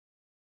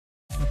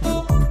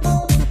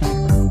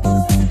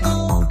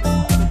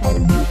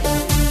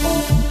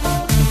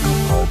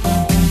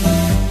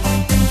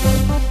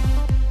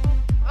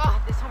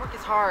This homework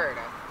is hard.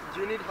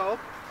 Do you need help?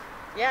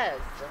 Yes.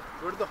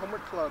 Go to the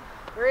homework club.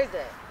 Where is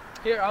it?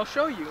 Here, I'll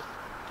show you.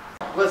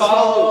 Let's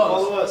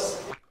follow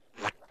us.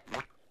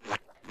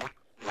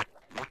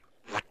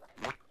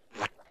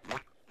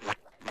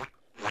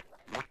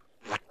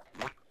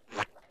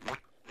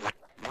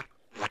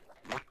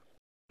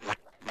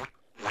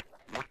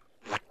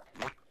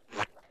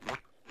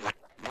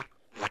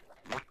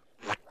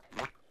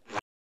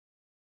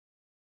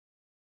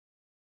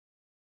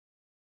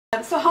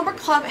 So homework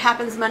club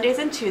happens Mondays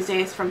and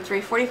Tuesdays from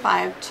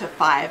 3:45 to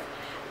 5,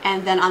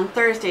 and then on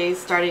Thursdays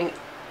starting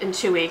in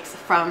 2 weeks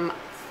from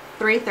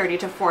 3:30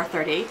 to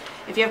 4:30.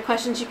 If you have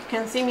questions, you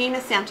can see me,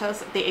 Miss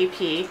Santos, the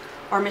AP,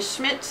 or Miss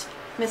Schmidt,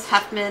 Miss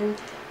Huffman,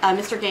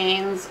 Mr.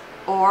 Gaines,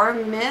 or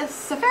Miss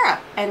Safara,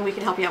 and we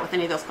can help you out with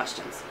any of those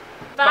questions.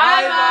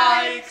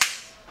 Bye,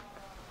 Vikes!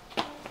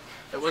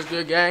 It was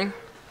good, gang.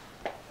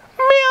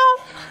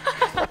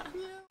 Meow!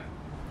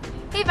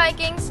 Hey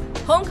Vikings!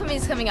 Homecoming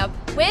is coming up.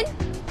 When?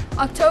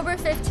 October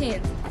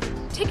 15th.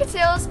 Ticket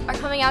sales are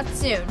coming out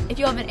soon. If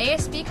you have an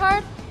ASB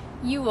card,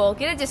 you will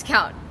get a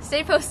discount.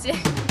 Stay posted.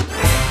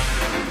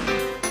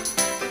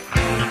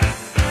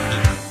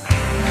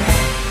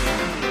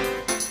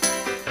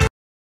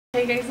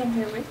 Hey guys, I'm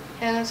here with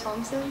Hannah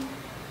Thompson.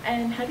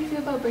 And how do you feel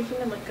about breaking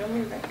the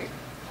Montgomery record?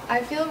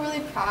 I feel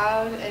really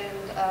proud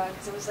and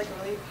because it was like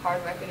a really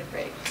hard record to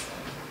break. So.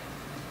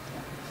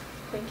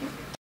 Thank you.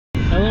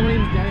 Hello, my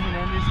name is Danny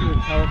Hernandez here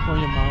with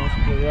California Miles.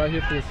 We're out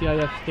here for the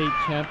CIF State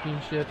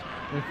Championship.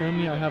 In front of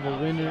me, I have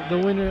the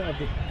winner of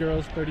the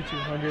girls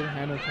 3200,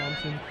 Hannah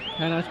Thompson.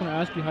 Hannah, I just want to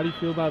ask you, how do you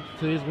feel about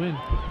today's win?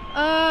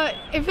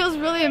 It feels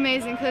really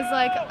amazing because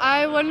like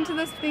I went into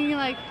this thinking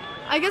like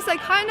I guess I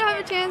kind of have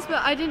a chance,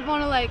 but I didn't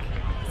want to like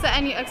set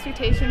any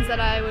expectations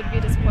that I would be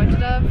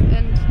disappointed of,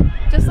 and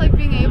just like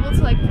being able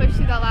to like push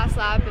through that last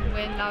lap and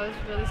win, that was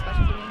really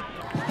special to me.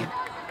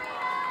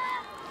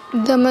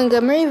 The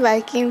Montgomery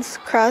Vikings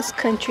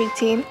cross-country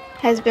team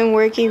has been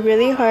working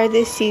really hard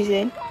this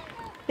season.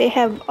 They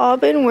have all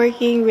been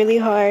working really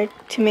hard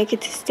to make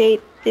it to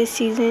state this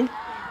season.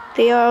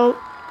 They are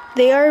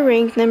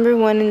ranked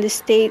 #1 in the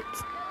state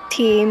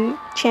team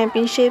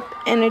championship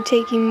and are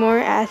taking more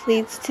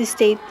athletes to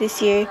state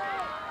this year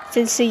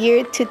since the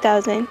year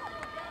 2000.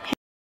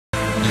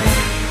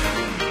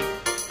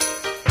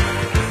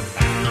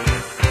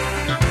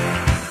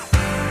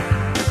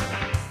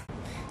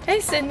 Hey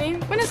Sydney,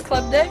 when is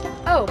club day?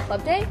 Oh,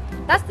 club day?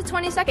 That's the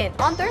 22nd,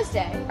 on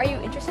Thursday. Are you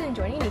interested in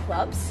joining any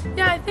clubs?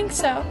 Yeah, I think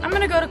so. I'm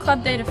gonna go to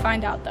club day to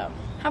find out though.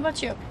 How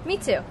about you? Me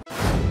too.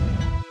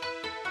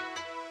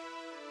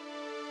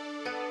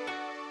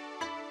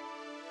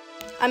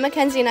 I'm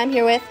Mackenzie and I'm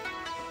here with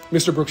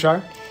Mr.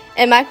 Brookshire.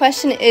 And my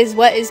question is,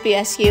 what is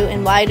BSU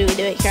and why do we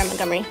do it here in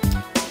Montgomery?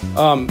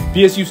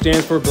 BSU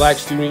stands for Black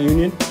Student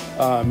Union.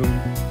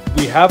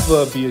 We have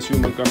a BSU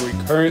in Montgomery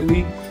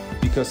currently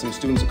because some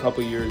students a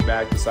couple years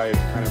back decided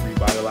to kind of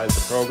revitalize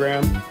the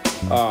program.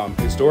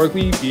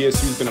 Historically,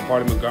 BSU has been a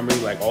part of Montgomery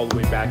like all the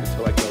way back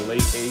until like the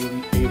late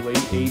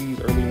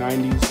 80s, early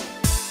 90s.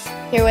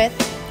 Here with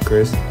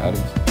Chris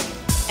Adams.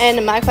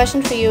 And my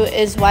question for you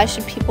is, why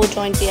should people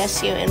join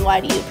BSU and why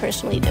do you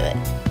personally do it?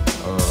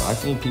 I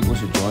think people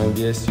should join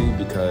BSU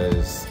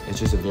because it's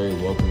just a very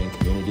welcoming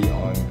community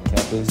on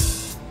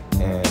campus,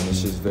 and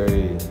it's just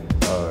very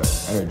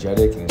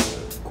energetic and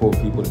it's cool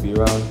people to be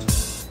around.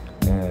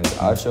 And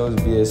I chose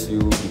BSU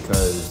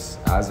because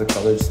as a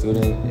colored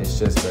student, it's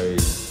just very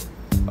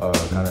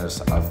kind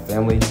of a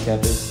family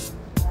campus,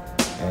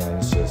 and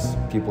it's just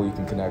people you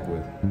can connect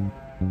with.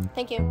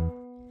 Thank you.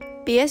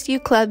 BSU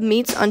Club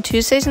meets on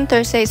Tuesdays and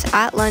Thursdays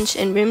at lunch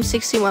in room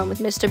 61 with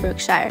Mr.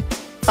 Brookshire.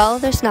 Follow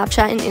their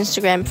Snapchat and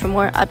Instagram for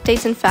more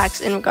updates and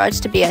facts in regards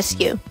to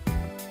BSU.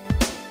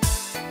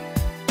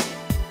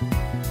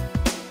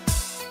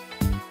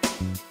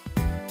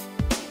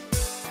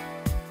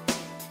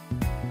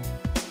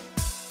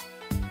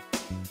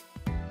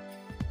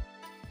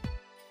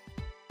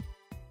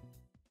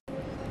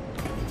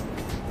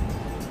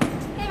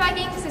 Hey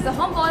Vikings, there's a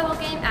home volleyball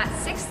game at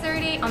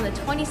 6:30 on the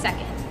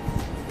 22nd.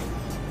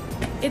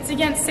 It's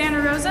against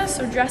Santa Rosa,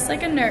 so dress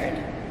like a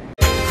nerd.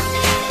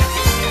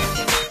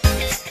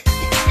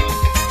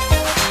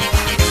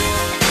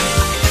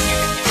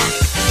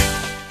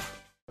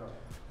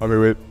 I'm here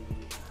with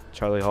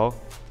Charlie Hall.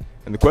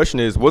 And the question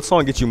is, what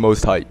song gets you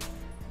most hype?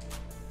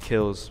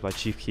 Kills by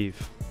Chief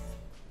Keef.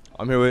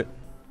 I'm here with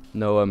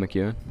Noah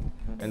McEwen.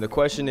 And the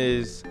question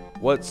is,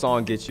 what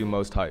song gets you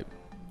most hype?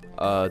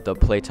 The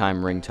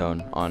Playtime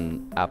ringtone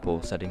on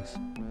Apple settings.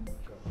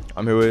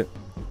 I'm here with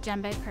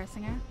Djembe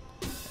Persinger.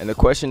 And the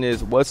question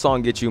is, what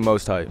song gets you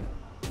most hype?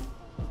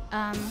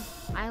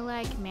 I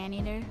like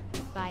Maneater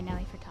by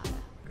Nelly Furtado.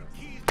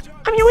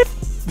 I'm here with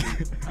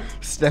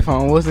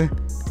Stefan Wilson.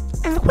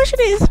 And the question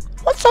is,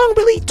 what song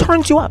really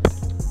turns you up?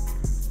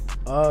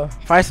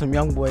 Probably some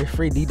Youngboy,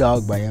 Free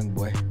D-Dog by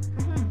Youngboy.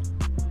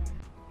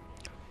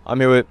 I'm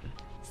here with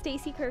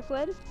Stacy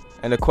Kirkwood.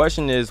 And the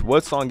question is,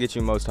 what song gets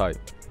you most hype?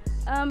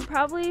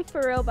 Probably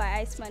For Real by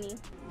Ice Money.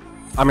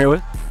 I'm here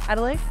with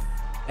Adelaide.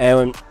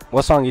 And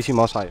what song gets you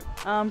most hype?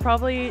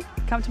 Probably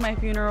Come to My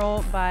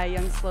Funeral by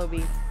Young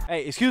Slowby.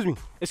 Hey, excuse me.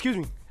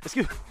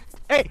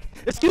 Hey,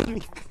 excuse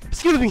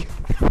me.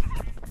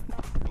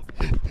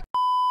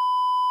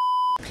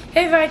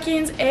 Hey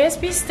Vikings,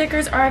 ASB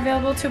stickers are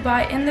available to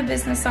buy in the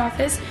business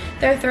office.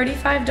 They're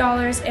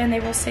 $35 and they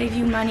will save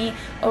you money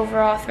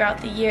overall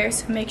throughout the year,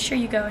 so make sure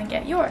you go and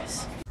get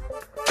yours.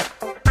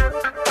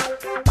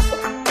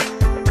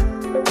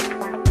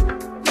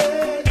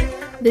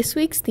 This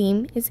week's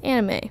theme is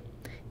anime.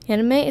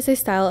 Anime is a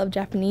style of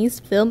Japanese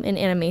film and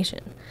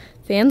animation.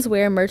 Fans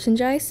wear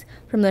merchandise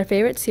from their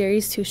favorite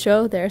series to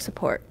show their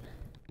support.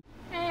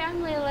 Hey,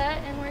 I'm Layla,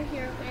 and we're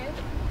here with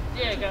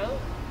Diego,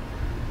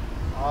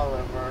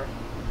 Oliver,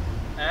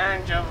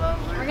 Angela.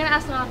 We're gonna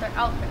ask them about their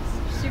outfits.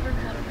 They're super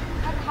cool.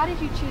 How did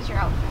you choose your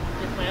outfit?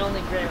 It's my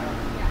only gray one.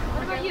 Yeah.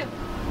 What about you?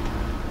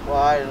 Well,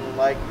 I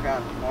like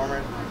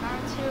Transformers.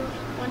 Naruto,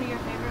 one of your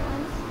favorite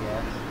ones?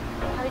 Yes.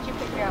 How did you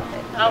pick your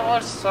outfit? I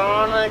watched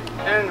Sonic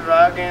and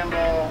Dragon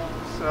Ball,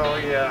 so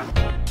yeah.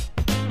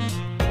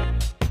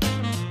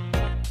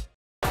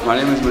 My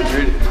name is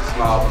Madrid. This is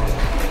my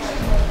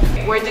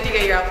outfit. Where did you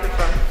get your outfit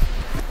from?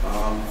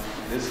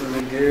 This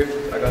swimming gear,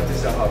 I got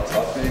this at Hot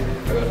Topic.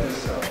 I got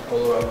this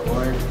Polo Ralph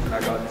Lauren, and I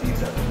got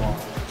these at the mall.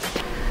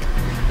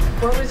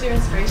 What was your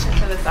inspiration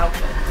for this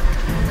outfit?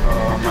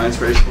 My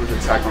inspiration was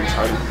Attack on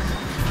Titan.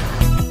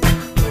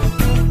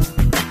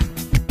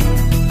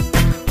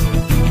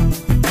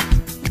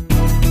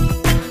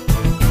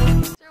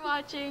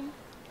 Watching.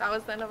 That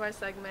was the end of our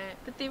segment.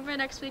 The theme for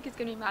next week is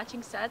going to be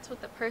matching sets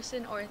with a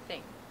person or a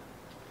thing.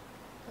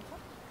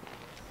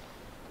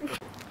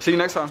 See you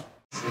next time.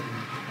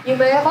 You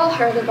may have all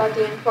heard about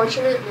the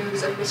unfortunate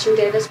news of Mr.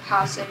 Davis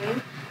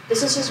passing.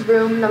 This is his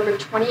room number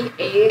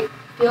 28.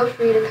 Feel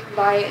free to come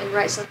by and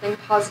write something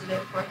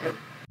positive for him.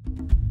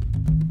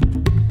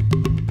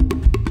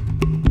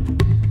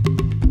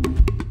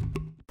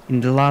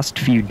 In the last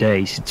few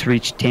days, it's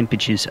reached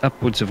temperatures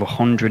upwards of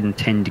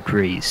 110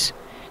 degrees.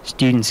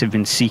 Students have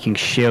been seeking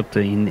shelter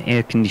in the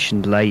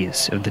air-conditioned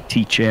layers of the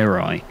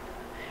teacheri.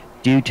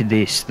 Due to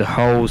this, the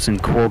holes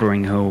and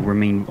quartering hole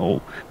remain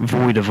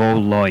void of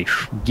all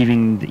life,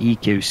 giving the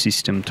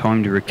ecosystem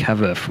time to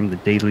recover from the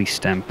daily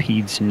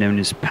stampedes known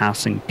as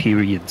passing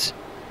periods.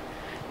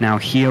 Now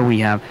here we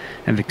have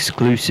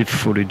exclusive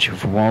footage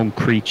of wild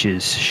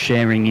creatures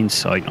sharing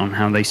insight on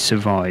how they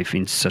survive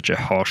in such a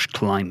harsh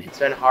climate. It's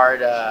been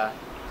hard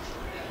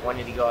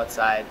wanting to go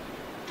outside,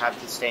 have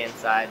to stay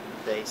inside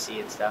the AC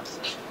and stuff.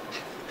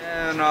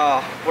 And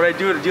what I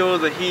do to deal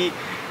with the heat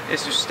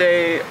is to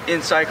stay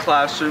inside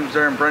classrooms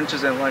during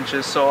brunches and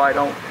lunches so I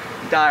don't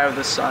die of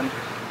the sun.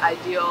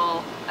 I've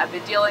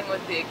been dealing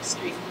with the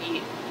extreme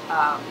heat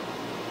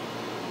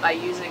by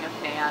using a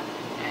fan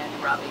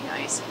and rubbing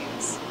ice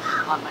cubes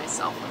on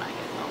myself when I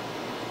get home.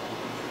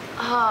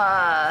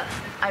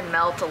 I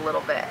melt a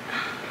little bit.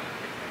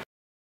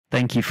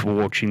 Thank you for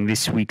watching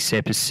this week's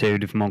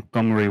episode of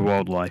Montgomery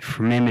Wildlife.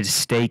 Remember to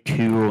stay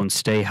cool and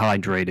stay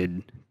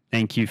hydrated.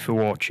 Thank you for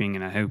watching,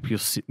 and I hope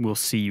we'll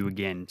see you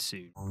again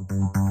soon.